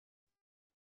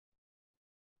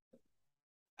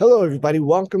Hello, everybody.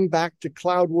 Welcome back to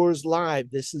Cloud Wars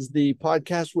Live. This is the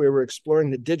podcast where we're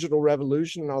exploring the digital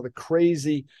revolution and all the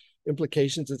crazy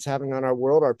implications it's having on our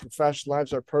world, our professional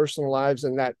lives, our personal lives,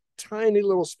 and that tiny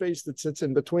little space that sits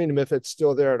in between them, if it's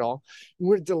still there at all. And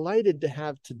we're delighted to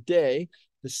have today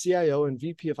the CIO and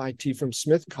VP of IT from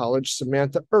Smith College,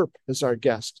 Samantha Earp, as our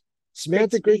guest.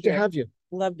 Samantha, great to have you.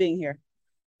 Love being here.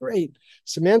 Great.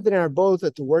 Samantha and I are both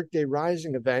at the Workday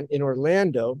Rising event in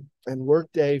Orlando, and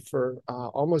Workday for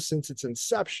almost since its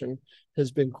inception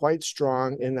has been quite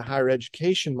strong in the higher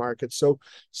education market. So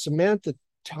Samantha,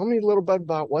 tell me a little bit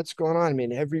about what's going on. I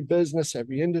mean, every business,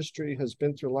 every industry has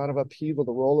been through a lot of upheaval,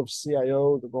 the role of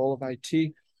CIO, the role of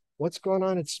IT. What's going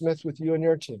on at Smith with you and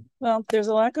your team? Well, there's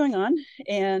a lot going on,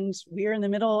 and we're in the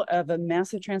middle of a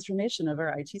massive transformation of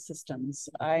our IT systems.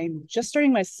 I'm just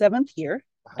starting my 7th year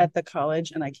at the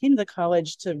college, and I came to the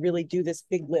college to really do this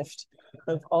big lift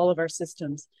of all of our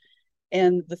systems.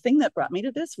 And the thing that brought me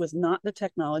to this was not the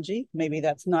technology. Maybe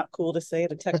that's not cool to say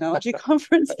at a technology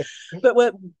conference, but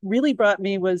what really brought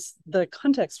me was the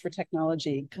context for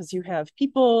technology, because you have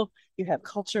people, you have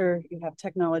culture, you have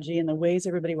technology, and the ways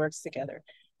everybody works together.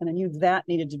 And I knew that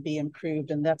needed to be improved.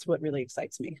 And that's what really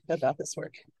excites me about this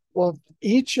work. Well,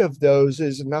 each of those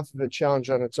is enough of a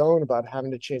challenge on its own about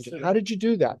having to change it. How did you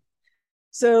do that?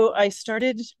 So I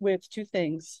started with 2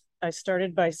 things. I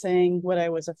started by saying what I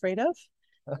was afraid of.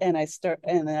 And I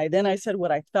said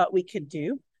what I thought we could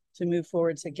do to move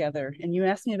forward together. And you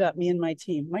asked me about me and my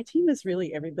team. My team is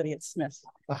really everybody at Smith.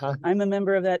 I'm a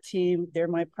member of that team. They're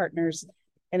my partners.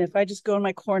 And if I just go in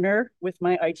my corner with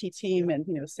my IT team and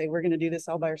say we're going to do this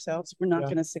all by ourselves, we're not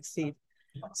going to succeed.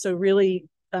 So really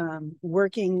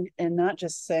working and not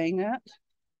just saying that,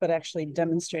 but actually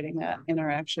demonstrating that in our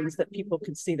actions, that people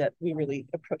could see that we really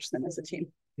approach them as a team.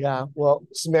 Yeah, well,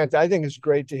 Samantha, I think it's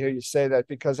great to hear you say that,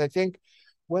 because I think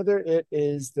whether it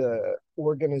is the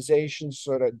organization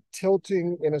sort of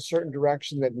tilting in a certain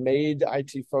direction that made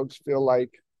IT folks feel like,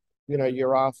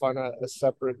 you're off on a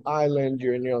separate island,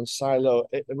 you're in your own silo,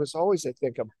 it was always, I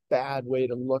think, a bad way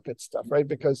to look at stuff, right?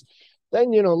 Because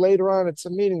then, later on it's a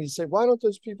meeting, you say, why don't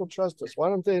those people trust us? Why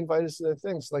don't they invite us to their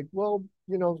things? Like, well,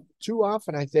 too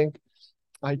often I think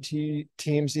IT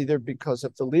teams, either because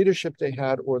of the leadership they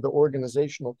had or the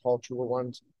organizational culture, were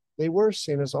ones they were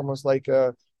seen as almost like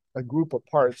a group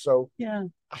apart. So yeah,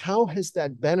 how has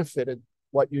that benefited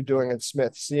what you're doing at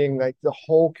Smith, seeing like the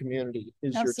whole community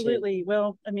is absolutely. your team?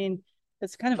 Well, I mean,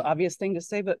 it's kind of obvious thing to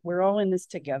say, but we're all in this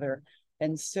together.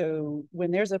 And so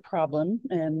when there's a problem,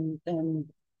 and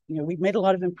we've made a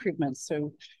lot of improvements.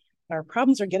 So our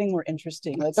problems are getting more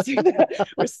interesting. Let's do that.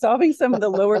 We're solving some of the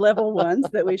lower level ones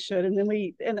that we should, and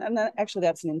then actually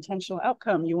that's an intentional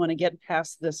outcome. You want to get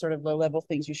past the sort of low level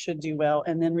things you should do well,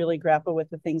 and then really grapple with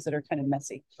the things that are kind of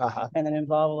messy and then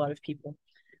involve a lot of people.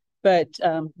 But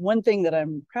one thing that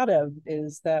I'm proud of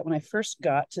is that when I first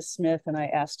got to Smith and I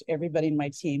asked everybody in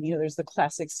my team, there's the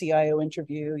classic CIO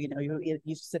interview,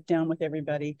 you sit down with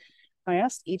everybody. I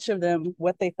asked each of them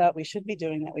what they thought we should be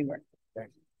doing that we weren't.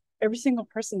 Every single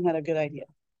person had a good idea,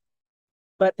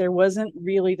 but there wasn't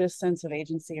really this sense of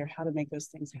agency or how to make those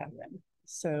things happen.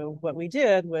 So what we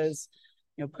did was,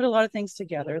 put a lot of things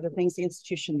together, the things the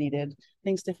institution needed,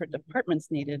 things different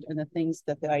departments needed, and the things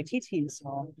that the IT team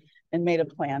saw, and made a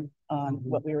plan on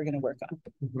what we were going to work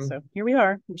on. So here we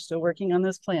are. We're still working on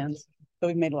those plans, but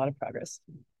we've made a lot of progress.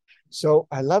 So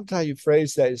I loved how you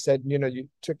phrased that. You said, you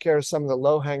took care of some of the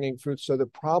low-hanging fruits, so the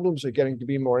problems are getting to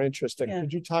be more interesting. Yeah.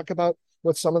 Could you talk about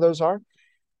what some of those are?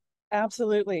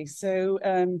 Absolutely. So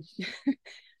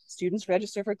students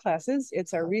register for classes.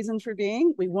 It's our reason for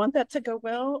being. We want that to go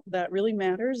well. That really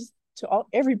matters to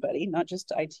everybody, not just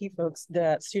to IT folks,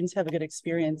 that students have a good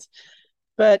experience.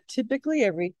 But typically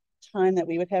every time that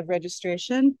we would have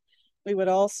registration, we would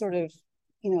all sort of,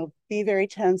 be very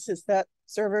tense. Is that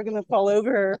server going to fall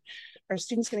over? Are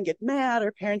students going to get mad?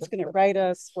 Are parents going to write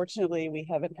us? Fortunately, we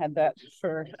haven't had that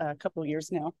for a couple of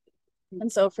years now.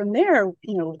 And so from there,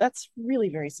 that's really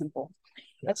very simple.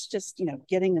 That's just,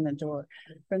 getting in the door.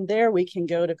 From there, we can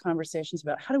go to conversations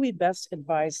about how do we best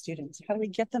advise students? How do we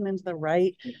get them into the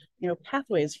right,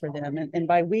 pathways for them? And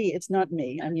by we, it's not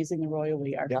me. I'm using the royal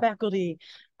we. Our faculty,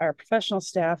 our professional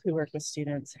staff who work with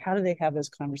students, how do they have those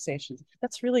conversations?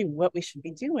 That's really what we should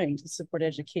be doing to support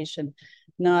education,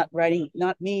 not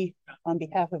me on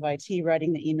behalf of IT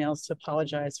writing the emails to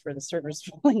apologize for the servers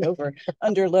falling over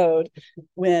under load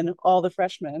when all the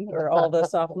freshmen or all the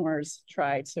sophomores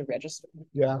try to register.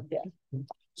 Yeah.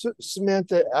 So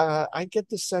Samantha, I get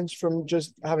the sense from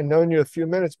just having known you a few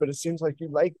minutes, but it seems like you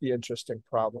like the interesting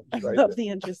problems, right? I love the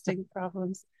interesting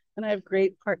problems, and I have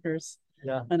great partners.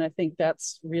 Yeah. And I think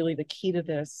that's really the key to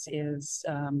this is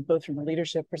both from a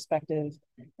leadership perspective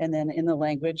and then in the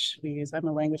language we use. I'm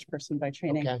a language person by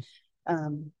training. Okay.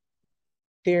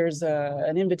 There's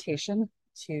an invitation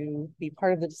to be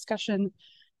part of the discussion,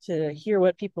 to hear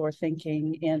what people are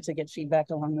thinking, and to get feedback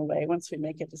along the way once we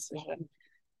make a decision.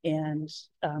 And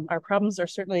our problems are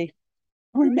certainly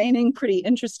remaining pretty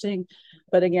interesting,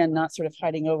 but again, not sort of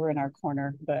hiding over in our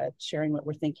corner, but sharing what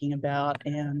we're thinking about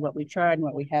and what we've tried and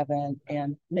what we haven't,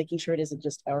 and making sure it isn't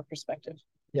just our perspective.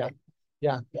 Yeah.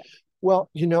 Yeah.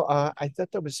 Well, I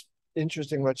thought that was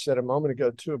interesting what you said a moment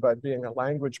ago too about being a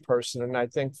language person. And I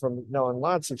think from knowing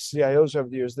lots of CIOs over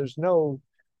the years, there's no,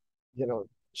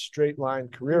 straight line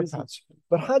career paths.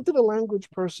 But how did a language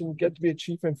person get to be a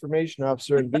chief information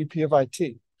officer and VP of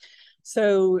IT?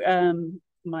 So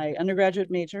my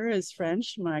undergraduate major is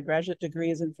French. My graduate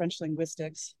degree is in French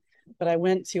linguistics. But I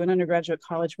went to an undergraduate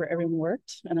college where everyone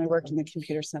worked, and I worked in the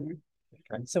computer center.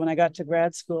 Okay. So when I got to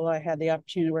grad school, I had the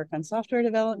opportunity to work on software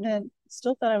development.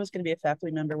 Still thought I was going to be a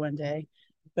faculty member one day.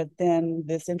 But then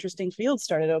this interesting field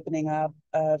started opening up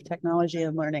of technology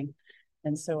and learning.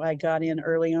 And so I got in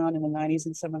early on in the 90s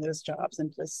in some of those jobs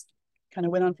and just kind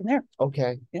of went on from there.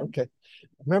 Okay. Yeah. Okay.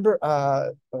 Remember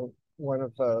one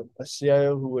of a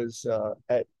CIO who was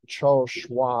at Charles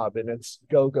Schwab in its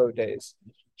go-go days.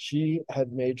 She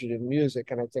had majored in music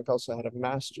and I think also had a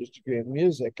master's degree in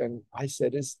music. And I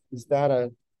said, is that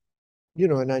an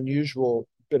unusual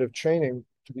bit of training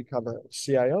to become a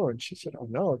CIO? And she said, oh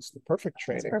no, it's the perfect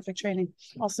training. It's perfect training.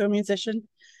 Also a musician.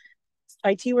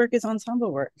 IT work is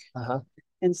ensemble work. Uh-huh.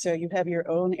 And so you have your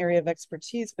own area of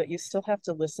expertise, but you still have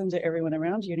to listen to everyone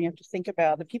around you. And you have to think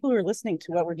about the people who are listening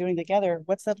to what we're doing together.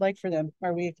 What's that like for them?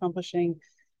 Are we accomplishing,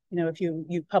 if you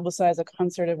publicize a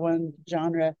concert of one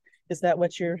genre, is that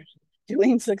what you're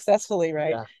doing successfully,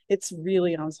 right? Yeah. It's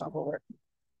really ensemble work.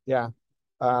 Yeah.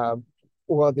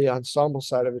 Well, the ensemble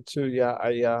side of it too.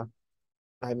 Yeah.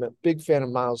 I'm a big fan of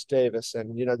Miles Davis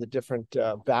and, the different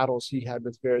battles he had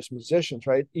with various musicians,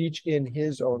 right? Each in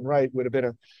his own right would have been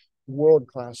a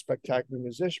world-class, spectacular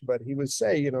musician, but he would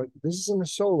say, this isn't a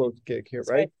solo gig here,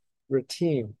 right? We're a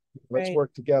team. Let's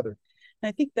work together. And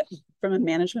I think that from a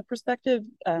management perspective,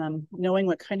 knowing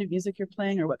what kind of music you're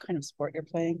playing or what kind of sport you're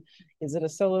playing, is it a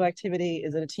solo activity?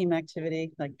 Is it a team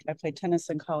activity? Like I played tennis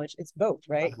in college. It's both,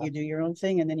 right? Uh-huh. You do your own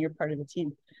thing and then you're part of the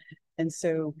team. And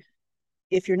so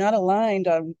if you're not aligned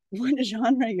on what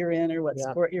genre you're in or what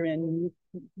sport you're in,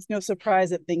 it's no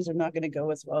surprise that things are not going to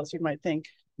go as well as you might think.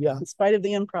 Yeah. In spite of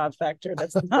the improv factor,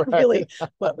 that's not really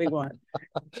what we want.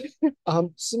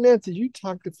 Samantha, you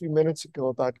talked a few minutes ago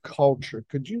about culture.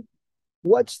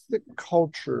 What's the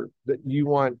culture that you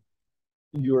want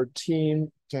your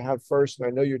team to have first? And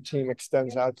I know your team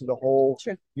extends out to the whole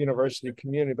university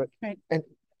community, but and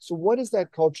so what is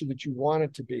that culture that you want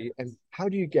it to be and how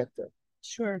do you get there?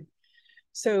 Sure.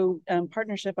 So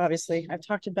partnership, obviously, I've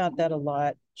talked about that a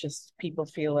lot. Just people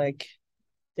feel like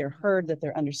they're heard, that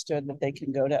they're understood, that they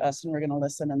can go to us and we're going to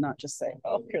listen and not just say,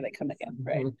 oh, here they come again,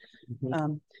 right?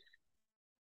 Mm-hmm.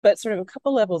 But sort of a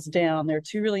couple levels down, there are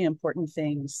two really important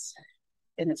things,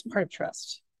 and it's part of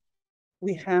trust.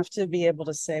 We have to be able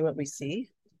to say what we see,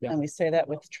 and we say that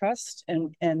with trust,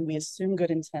 and we assume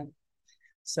good intent.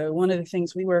 So one of the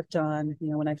things we worked on,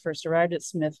 when I first arrived at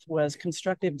Smith was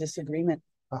constructive disagreement.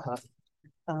 Uh-huh.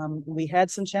 We had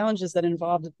some challenges that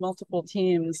involved multiple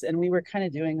teams, and we were kind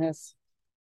of doing this.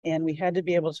 And we had to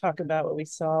be able to talk about what we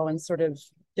saw and sort of,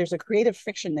 there's a creative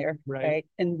friction there, right?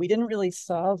 And we didn't really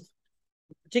solve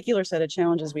a particular set of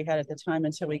challenges we had at the time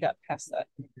until we got past that.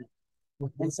 Mm-hmm.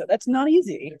 And so that's not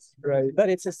easy, right? But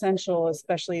it's essential,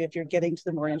 especially if you're getting to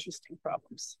the more interesting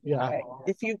problems. Yeah. Right?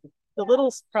 The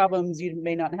little problems, you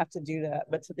may not have to do that,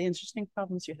 but to the interesting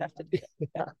problems, you have to do it.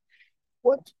 Yeah.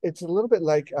 It's a little bit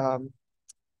like,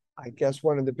 I guess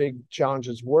one of the big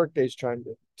challenges Workday's trying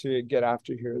to get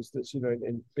after here is this,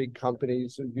 in big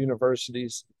companies and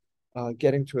universities,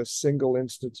 getting to a single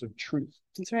instance of truth.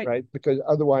 That's right. Right? Because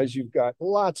otherwise you've got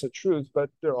lots of truth, but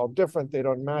they're all different. They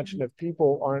don't match. Mm-hmm. And if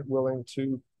people aren't willing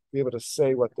to be able to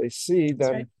say what they see,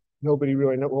 then nobody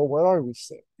really knows, well, what are we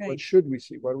seeing? Right. What should we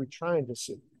see? What are we trying to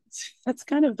see? That's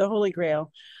kind of the holy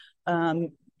grail.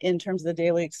 In terms of the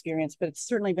daily experience, but it's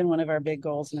certainly been one of our big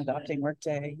goals in adopting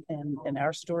Workday. And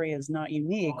our story is not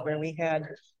unique, where we had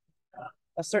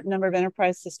a certain number of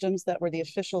enterprise systems that were the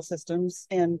official systems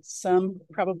and some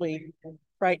probably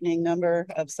frightening number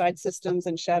of side systems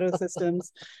and shadow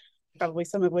systems, probably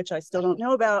some of which I still don't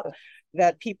know about,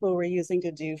 that people were using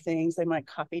to do things. They might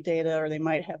copy data or they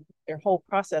might have their whole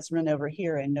process run over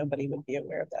here and nobody would be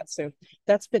aware of that. So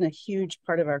that's been a huge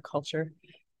part of our culture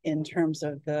in terms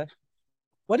of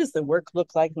what does the work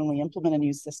look like when we implement a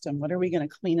new system? What are we going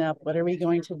to clean up? What are we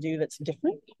going to do that's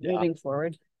different moving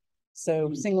forward?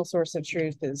 So single source of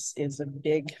truth is a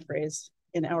big phrase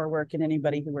in our work and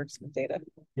anybody who works with data.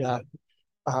 Yeah.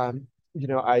 You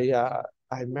know, I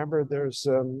remember there's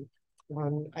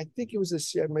one, I think it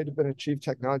was I might have been a chief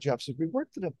technology officer. We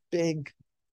worked at a big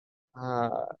uh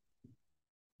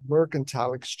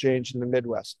mercantile exchange in the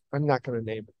Midwest. I'm not going to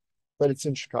name it, but it's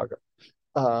in Chicago.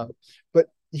 But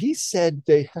he said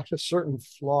they had a certain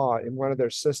flaw in one of their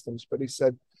systems, but he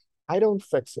said, I don't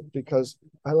fix it because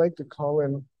I like to call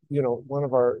in, you know, one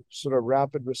of our sort of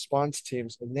rapid response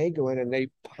teams, and they go in and they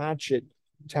patch it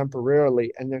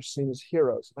temporarily, and they're seen as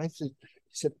heroes. And he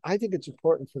said, I think it's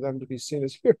important for them to be seen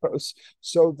as heroes.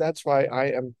 So that's why I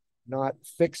am not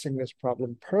fixing this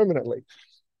problem permanently.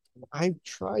 I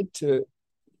tried to,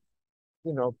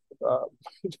 you know,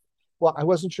 well, I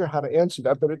wasn't sure how to answer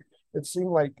that, but it seemed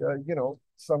like, you know,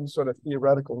 some sort of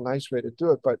theoretical nice way to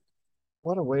do it. But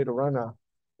what a way to run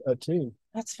a team.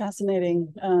 That's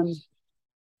fascinating.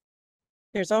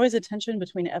 There's always a tension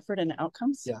between effort and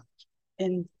outcomes. Yeah.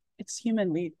 And it's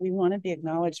human. We want to be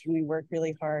acknowledged when we work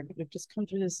really hard. We've just come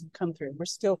through this, We're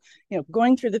still, you know,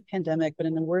 going through the pandemic, but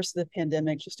in the worst of the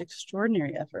pandemic, just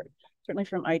extraordinary effort, certainly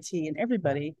from IT and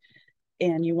everybody.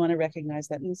 And you want to recognize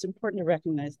that. And it's important to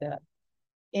recognize that.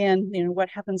 And, you know, what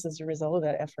happens as a result of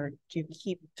that effort? Do you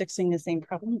keep fixing the same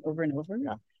problem over and over?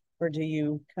 Yeah. Or do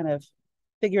you kind of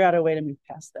figure out a way to move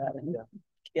past that and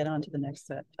get on to the next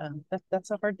set?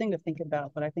 That's a hard thing to think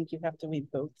about, but I think you have to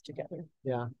weave both together.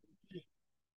 Yeah.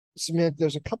 Samantha,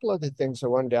 there's a couple other things I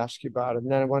wanted to ask you about, and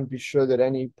then I want to be sure that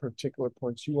any particular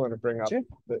points you want to bring up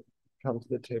that come to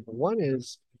the table. One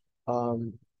is,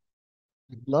 I'd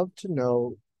love to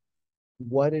know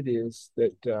what it is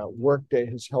that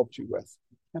Workday has helped you with.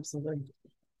 Absolutely.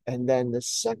 And then the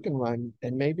second one,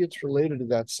 and maybe it's related to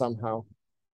that somehow,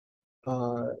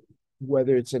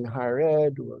 whether it's in higher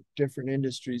ed or different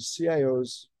industries,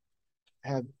 CIOs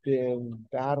have been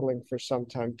battling for some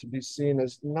time to be seen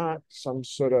as not some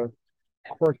sort of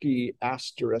quirky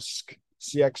asterisk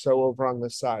CXO over on the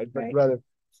side, but rather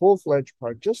full-fledged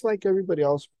part, just like everybody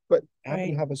else, but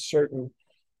happen to have a certain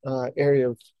area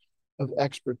of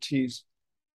expertise.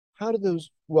 How do those,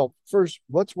 well, first,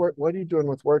 what are you doing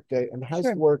with Workday, and has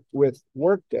work with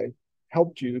Workday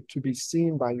helped you to be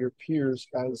seen by your peers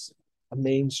as a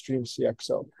mainstream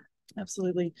CXO?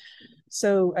 Absolutely.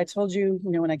 So I told you, you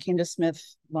know, when I came to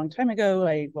Smith a long time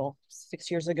ago,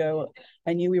 6 years ago,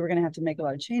 I knew we were going to have to make a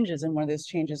lot of changes. And one of those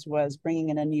changes was bringing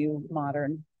in a new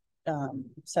modern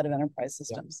set of enterprise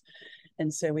systems. Yeah.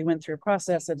 And so we went through a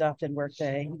process, adopted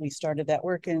Workday. We started that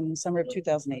work in summer of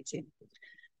 2018.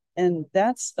 And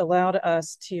that's allowed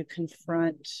us to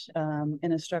confront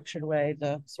in a structured way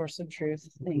the source of truth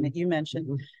thing that you mentioned.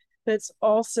 Mm-hmm. But it's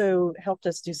also helped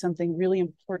us do something really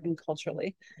important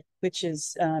culturally, which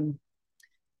is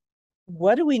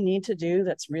what do we need to do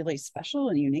that's really special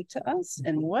and unique to us?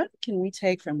 And what can we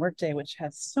take from Workday, which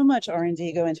has so much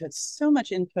R&D go into it, so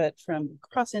much input from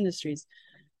across industries,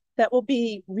 that will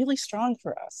be really strong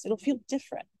for us? It'll feel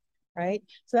different, right?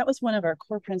 So that was one of our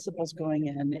core principles going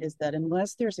in, is that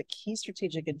unless there's a key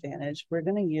strategic advantage, we're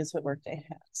going to use what Workday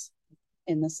has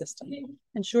in the system.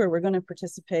 And sure, we're going to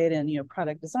participate in, you know,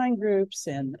 product design groups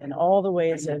and all the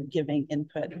ways of giving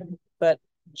input. But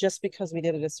just because we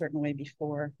did it a certain way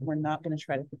before, we're not going to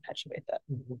try to perpetuate that.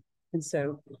 Mm-hmm. And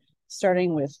so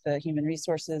starting with the human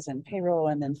resources and payroll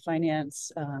and then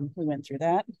finance, we went through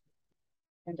that.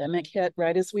 Pandemic hit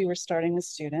right as we were starting the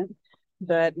student,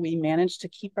 but we managed to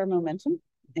keep our momentum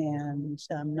and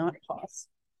not pause.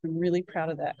 I'm really proud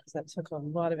of that because that took a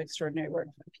lot of extraordinary work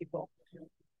from people.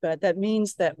 But that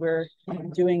means that we're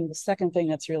doing the second thing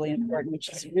that's really important, which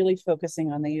is really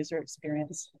focusing on the user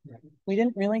experience. We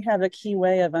didn't really have a key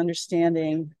way of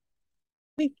understanding.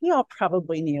 We all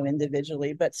probably knew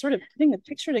individually, but sort of putting the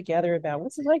picture together about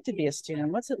what's it like to be a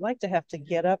student? What's it like to have to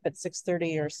get up at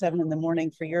 6:30 or 7 in the morning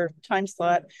for your time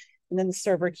slot? And then the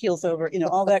server keels over, you know,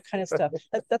 all that kind of stuff.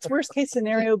 That's worst case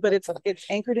scenario, but it's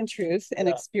anchored in truth and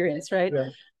experience, right? Yeah.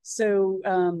 So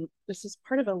this is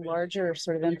part of a larger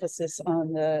sort of emphasis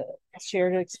on the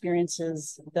shared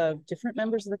experiences of different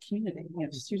members of the community, you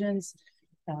know, students,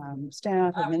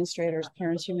 staff, administrators,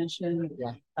 parents you mentioned,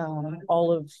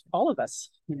 all of us,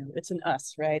 you know, it's an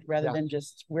us, right? Rather than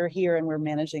just we're here and we're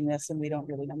managing this and we don't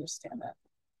really understand that.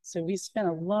 So we spent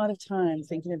a lot of time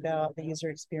thinking about the user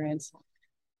experience.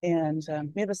 And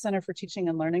we have a Center for Teaching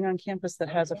and Learning on campus that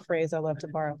has a phrase I love to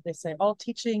borrow. They say,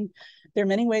 there are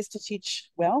many ways to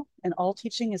teach well, and all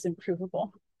teaching is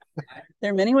improvable.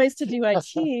 There are many ways to do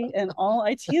IT, and all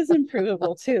IT is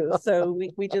improvable too. So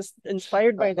we just,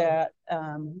 inspired by that,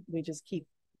 we just keep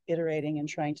iterating and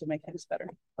trying to make things better.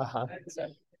 Uh-huh. So,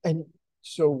 And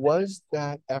so was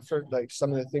that effort like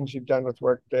some of the things you've done with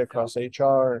Workday across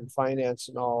HR and finance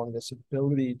and all, and this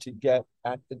ability to get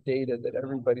at the data that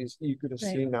everybody's eager to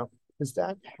see now, has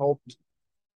that helped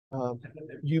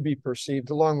you be perceived,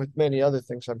 along with many other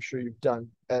things I'm sure you've done,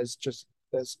 as just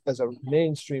as a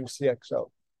mainstream CXO?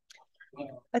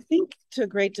 I think to a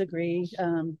great degree,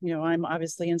 I'm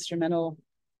obviously instrumental,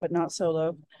 but not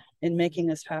solo, in making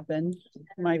this happen.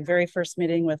 My very first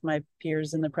meeting with my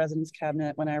peers in the president's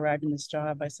cabinet when I arrived in this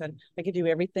job, I said, I could do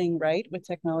everything right with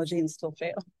technology and still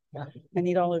fail. Yeah. I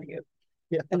need all of you.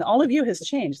 Yeah. And all of you has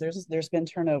changed. There's been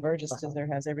turnover, just as there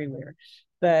has everywhere.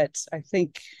 But I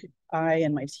think I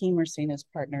and my team are seen as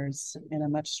partners in a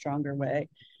much stronger way.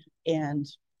 And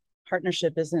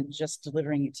partnership isn't just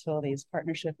delivering utilities.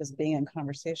 Partnership is being in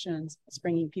conversations. It's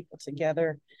bringing people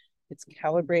together. It's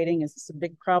calibrating. Is this a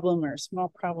big problem or a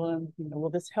small problem? Will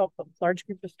this help a large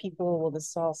group of people? Will this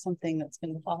solve something that's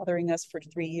been bothering us for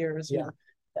 3 years? Yeah.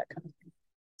 That kind of thing.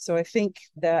 So I think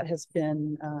that has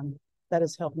been that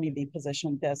has helped me be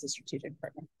positioned as a strategic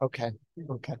partner. Okay.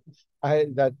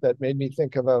 That made me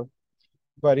think of a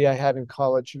buddy I had in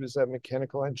college. He was a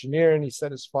mechanical engineer, and he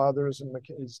said his grandfather's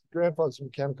a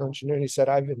mechanical engineer, and he said,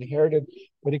 I've inherited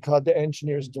what he called the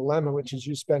engineer's dilemma, which is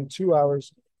you spend 2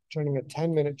 hours turning a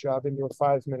 10-minute job into a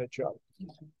 5-minute job.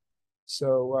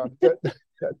 So that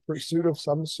pursuit of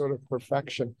some sort of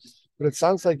perfection. But it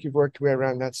sounds like you've worked your way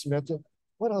around that, Smith.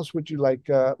 What else would you like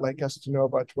us to know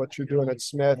about what you're doing at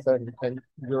Smith and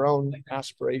your own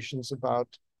aspirations about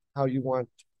how you want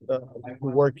the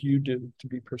work you do to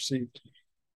be perceived?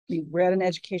 We're at an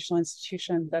educational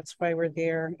institution. That's why we're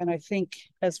there. And I think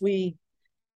as we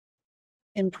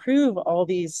improve all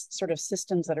these sort of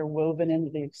systems that are woven into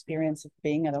the experience of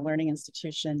being at a learning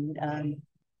institution,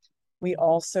 we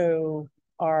also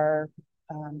are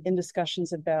in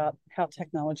discussions about how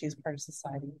technology is part of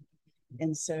society.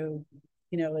 And so,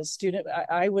 as student,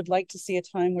 I would like to see a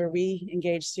time where we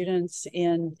engage students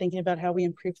in thinking about how we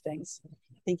improve things,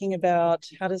 thinking about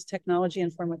how does technology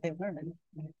inform what they learn?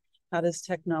 How does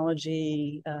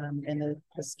technology and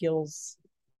the skills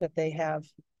that they have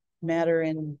matter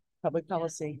in public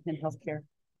policy, in healthcare,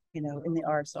 in the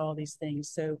arts, all these things.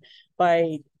 So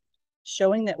by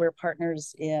showing that we're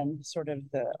partners in sort of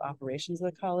the operations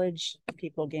of the college,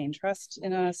 people gain trust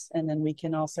in us, and then we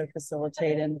can also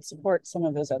facilitate and support some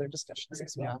of those other discussions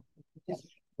as well. Yeah.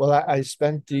 Well, I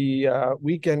spent the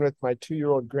weekend with my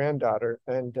 2-year-old granddaughter,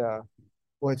 and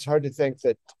well, it's hard to think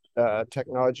that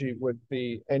technology would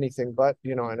be anything but,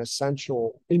 an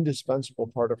essential, indispensable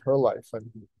part of her life. And,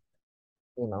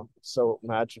 so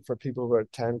imagine for people who are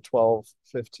 10, 12,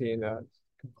 15, a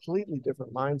completely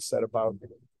different mindset about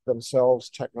themselves,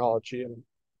 technology, and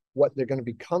what they're going to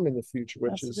become in the future,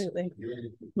 which Absolutely.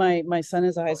 is my son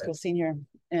is a high school senior,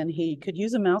 and he could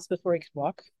use a mouse before he could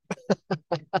walk.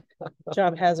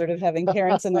 Job hazard of having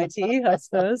parents in IT, I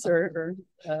suppose, or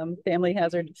family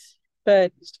hazard.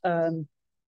 But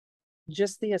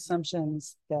just the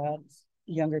assumptions that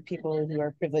younger people who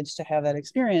are privileged to have that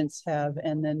experience have,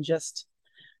 and then just,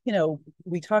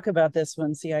 we talk about this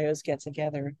when CIOs get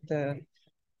together, the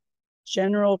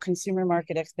general consumer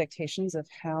market expectations of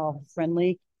how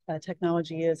friendly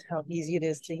technology is, how easy it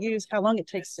is to use, how long it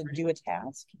takes to do a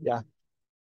task. Yeah.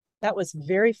 That was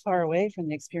very far away from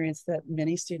the experience that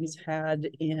many students had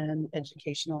in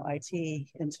educational IT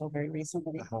until very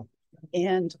recently. Uh-huh.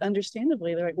 And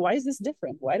understandably, they're like, why is this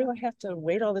different? Why do I have to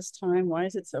wait all this time? Why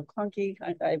is it so clunky?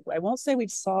 I won't say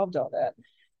we've solved all that,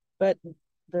 but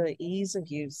the ease of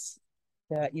use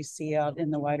that you see out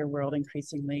in the wider world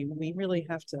increasingly, we really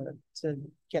have to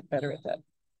get better at that.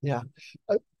 Yeah.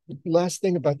 Last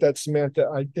thing about that, Samantha,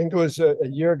 I think it was a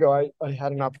year ago, I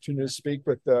had an opportunity to speak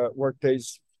with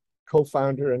Workday's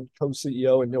co-founder and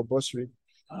co-CEO, Neil Busry.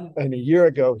 And a year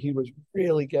ago, he was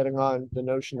really getting on the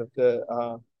notion of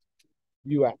the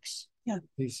UX. Yeah.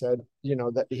 He said,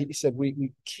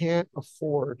 we can't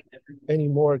afford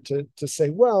anymore to say,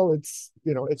 well, it's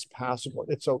passable,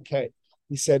 it's okay.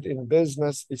 He said in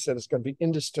business, it's going to be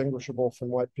indistinguishable from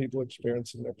what people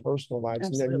experience in their personal lives.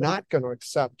 Absolutely. And they're not going to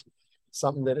accept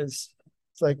something that is,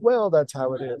 it's like, well, that's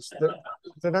how it is.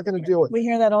 They're not going to deal with it. We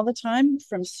hear that all the time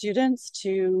from students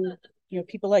to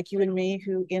people like you and me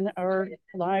who in our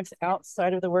lives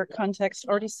outside of the work context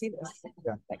already see this.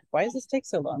 Yeah. Like, why does this take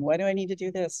so long? Why do I need to do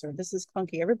this? Or this is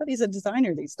clunky. Everybody's a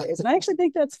designer these days. And I actually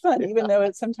think that's fun, even though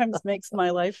it sometimes makes my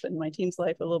life and my team's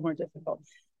life a little more difficult.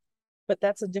 But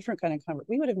that's a different kind of conversation.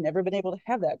 We would have never been able to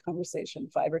have that conversation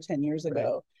 5 or 10 years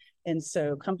ago. Right. And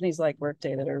so companies like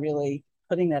Workday that are really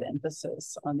putting that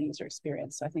emphasis on the user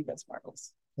experience. So I think that's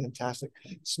marvelous. Fantastic.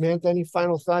 Samantha, any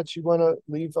final thoughts you want to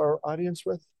leave our audience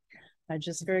with? I'm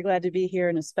just very glad to be here,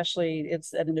 and especially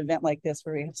it's at an event like this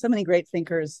where we have so many great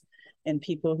thinkers and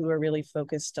people who are really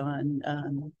focused on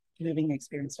moving the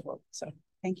experience forward. So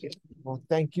thank you. Well,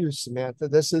 thank you, Samantha.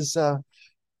 This is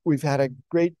we've had a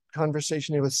great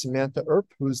conversation here with Samantha Earp,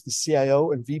 who's the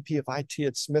CIO and VP of IT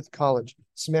at Smith College.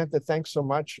 Samantha, thanks so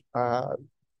much.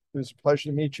 It was a pleasure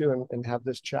to meet you and have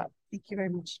this chat. Thank you very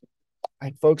much. All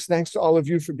right, folks, thanks to all of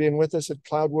you for being with us at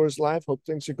Cloud Wars Live. Hope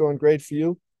things are going great for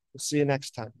you. We'll see you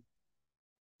next time.